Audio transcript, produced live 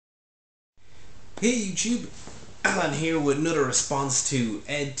Hey YouTube, Alan here with another response to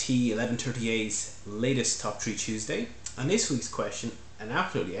EdT1138's latest Top 3 Tuesday. And this week's question, an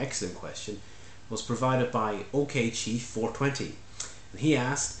absolutely excellent question, was provided by OKChief420. And he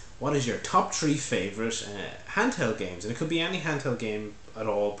asked, what is your top 3 favourite handheld games? And it could be any handheld game at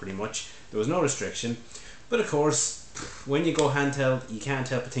all, pretty much. There was no restriction. But of course, when you go handheld, you can't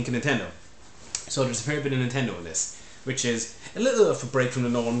help but think of Nintendo. So there's a fair bit of Nintendo in this, which is a little of a break from the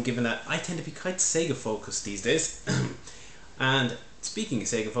norm, given that I tend to be quite Sega focused these days. And speaking of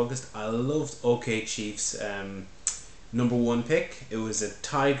Sega focused, I loved OK Chief's number one pick. It was a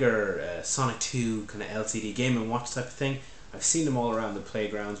Tiger Sonic 2 kind of LCD Game & Watch type of thing. I've seen them all around the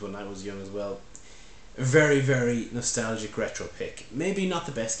playgrounds when I was young as well. A very, very nostalgic retro pick. Maybe not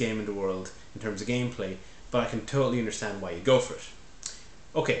the best game in the world in terms of gameplay, but I can totally understand why you go for it.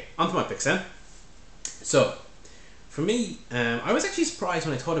 Okay, on to my picks then. So, for me, I was actually surprised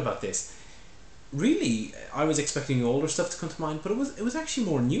when I thought about this. Really, I was expecting older stuff to come to mind, but it was actually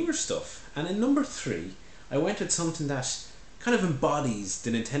more newer stuff. And in number 3, I went with something that kind of embodies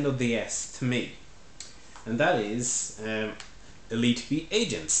the Nintendo DS to me. And that is Elite Beat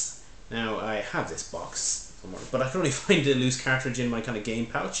Agents. Now, I have this box somewhere, but I can only find a loose cartridge in my kind of game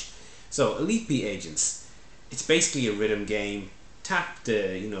pouch. So, Elite Beat Agents. It's basically a rhythm game. Tap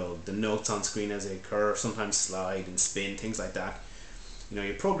the notes on screen as they occur, sometimes slide and spin, things like that.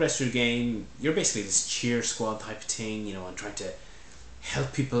 You progress through the game, you're basically this cheer squad type of thing, and trying to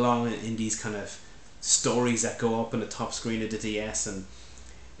help people along in these kind of stories that go up on the top screen of the DS, and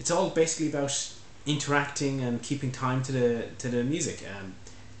it's all basically about interacting and keeping time to the music.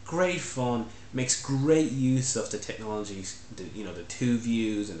 Great fun, makes great use of the technologies, the two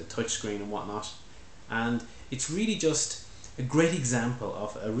views and the touch screen and whatnot, and it's really just a great example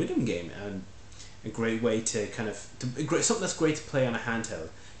of a rhythm game and a great way to something that's great to play on a handheld.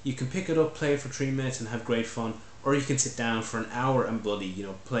 You can pick it up, play it for 3 minutes and have great fun, or you can sit down for an hour and bloody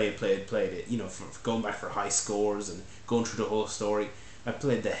play it, for going back for high scores and going through the whole story. I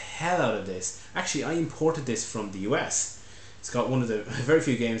played the hell out of this. Actually, I imported this from the US. It's got one of the very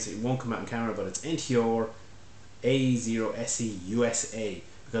few games that won't come out on camera, but it's NTR A0SE USA,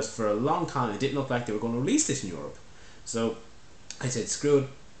 because for a long time it didn't look like they were going to release this in Europe. So I said, screw it,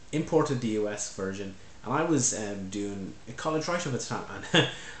 imported the US version, and I was doing a college write-up at the time, and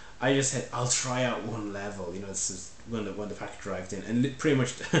I just said, I'll try out one level, this is when the package arrived in, and pretty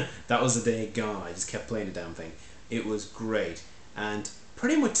much that was the day gone. I just kept playing the damn thing. It was great, and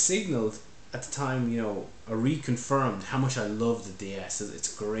pretty much signaled at the time, or reconfirmed how much I loved the DS.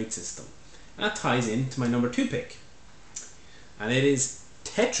 It's a great system. And that ties into my number 2 pick, and it is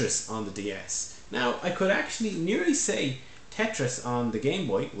Tetris on the DS. Now, I could actually nearly say Tetris on the Game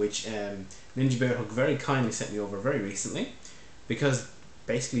Boy, which Ninja Bear Hug very kindly sent me over very recently, because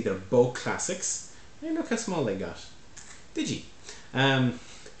basically they're both classics. Hey, look how small they got. Digi.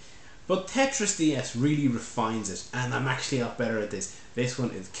 But Tetris DS really refines it, and I'm actually a lot better at this. This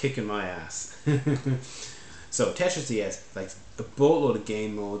one is kicking my ass. So Tetris DS, like a boatload of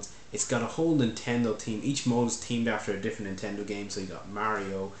game modes. It's got a whole Nintendo theme. Each mode is themed after a different Nintendo game. So you got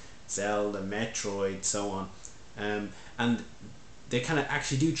Mario, Zelda, Metroid, so on. And they kind of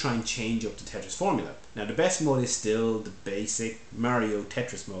actually do try and change up the Tetris formula. Now the best mode is still the basic Mario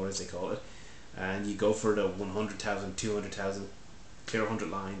Tetris mode, as they call it, and you go for the 100,000, 200,000, clear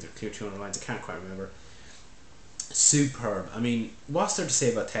 100 lines or clear 200 lines, I can't quite remember. Superb. I mean, what's there to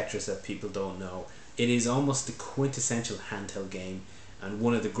say about Tetris that people don't know? It is almost the quintessential handheld game and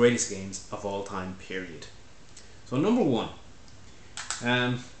one of the greatest games of all time, period. So number 1.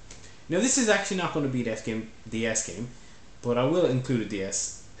 Now this is actually not going to be the DS game, but I will include a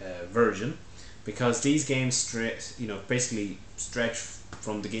DS version, because these games basically stretch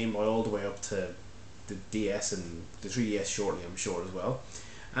from the Game Boy all the way up to the DS and the 3DS shortly, I'm sure, as well.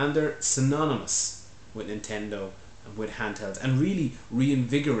 And they're synonymous with Nintendo and with handhelds, and really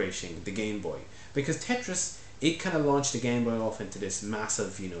reinvigorating the Game Boy, because Tetris, it kind of launched the Game Boy off into this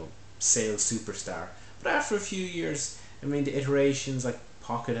massive, sales superstar. But after a few years, the iterations like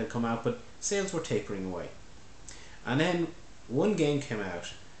Pocket had come out, but sales were tapering away. And then one game came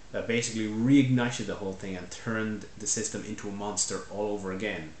out that basically reignited the whole thing and turned the system into a monster all over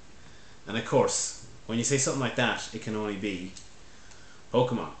again. And of course, when you say something like that, it can only be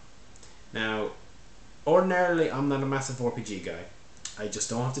Pokemon. Now, ordinarily, I'm not a massive RPG guy. I just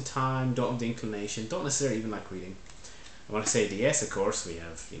don't have the time, don't have the inclination, don't necessarily even like reading. And when I say DS, of course, we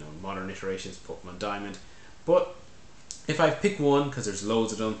have modern iterations, Pokemon Diamond, but if I pick one, because there's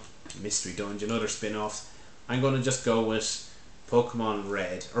loads of them, Mystery Dungeon, other spin-offs, I'm going to just go with Pokemon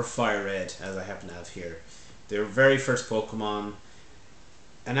Red, or Fire Red, as I happen to have here. Their very first Pokemon,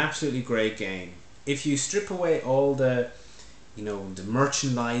 an absolutely great game. if you strip away all the, you know, the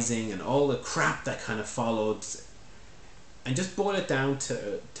merchandising and all the crap that kind of followed, and just boil it down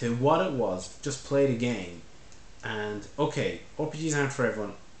to what it was, just play the game. And okay, RPGs aren't for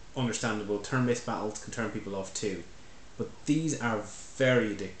everyone, understandable. Turn-based battles can turn people off too, but these are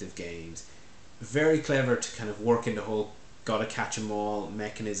very addictive games. Very clever to kind of work in the whole gotta catch 'em all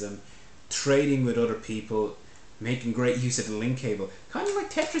mechanism, trading with other people, making great use of the link cable, kind of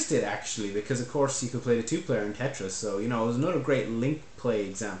like Tetris did actually, because of course you could play the two-player in Tetris. So you know, it was another great link play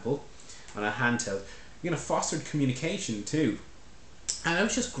example on a handheld. You know, fostered communication too, and it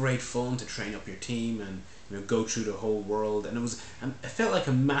was just great fun to train up your team and, you know, go through the whole world. And it felt like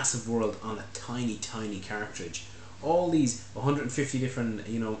a massive world on a tiny cartridge. All these 150 different,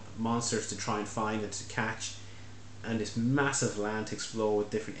 you know, monsters to try and find and to catch, and this massive land to explore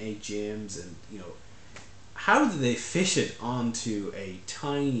with different 8 gyms. And you know, how did they fish it onto a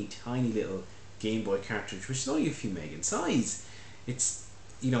tiny little Game Boy cartridge, which is only a few meg in size? It's,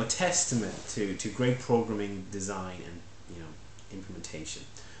 you know, a testament to great programming design and, you know, implementation.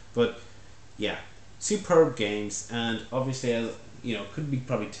 But yeah, superb games. And obviously, as you know, could be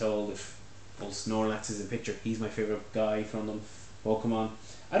probably told, if old Snorlax is in picture, he's my favorite guy from them. Pokemon,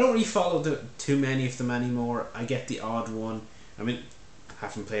 I don't really follow too many of them anymore. I get the odd one. I mean, I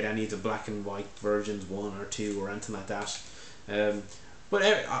haven't played any of the black and white versions, 1 or 2 or anything like that. But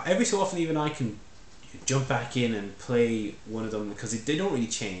every so often, even I can jump back in and play one of them, because they don't really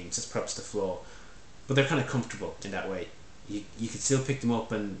change. That's perhaps the flaw, but they're kind of comfortable in that way. You can still pick them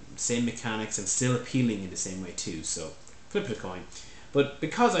up, and same mechanics, and still appealing in the same way too. So flip a coin. But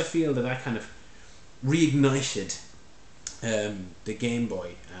because I feel that I kind of reignited the Game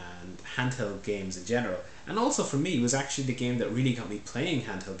Boy and handheld games in general, and also for me was actually the game that really got me playing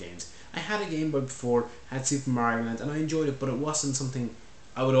handheld games. I had a Game Boy before, had Super Mario Land, and I enjoyed it, but it wasn't something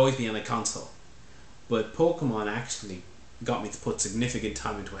I would always be on a console. But Pokemon actually got me to put significant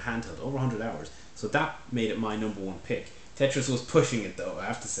time into a handheld, over 100 hours. So that made it my #1 pick. Tetris was pushing it though, I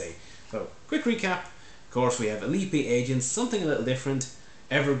have to say. So, quick recap. Of course, we have Elite Beat Agents, something a little different,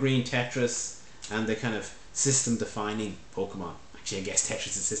 Evergreen Tetris, and the kind of system-defining Pokemon. Actually, I guess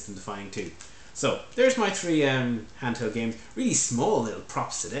Tetris is system-defining too. So, there's my 3 handheld games. Really small little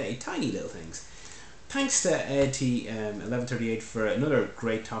props today, tiny little things. Thanks to EdT1138 for another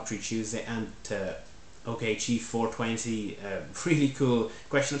great Top 3 Tuesday, and to OK Chief 420, really cool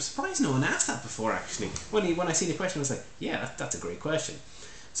question. I'm surprised no one asked that before actually. When I see the question, I was like, yeah, that's a great question.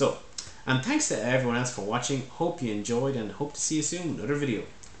 So, and thanks to everyone else for watching. Hope you enjoyed, and hope to see you soon with another video.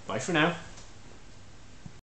 Bye for now.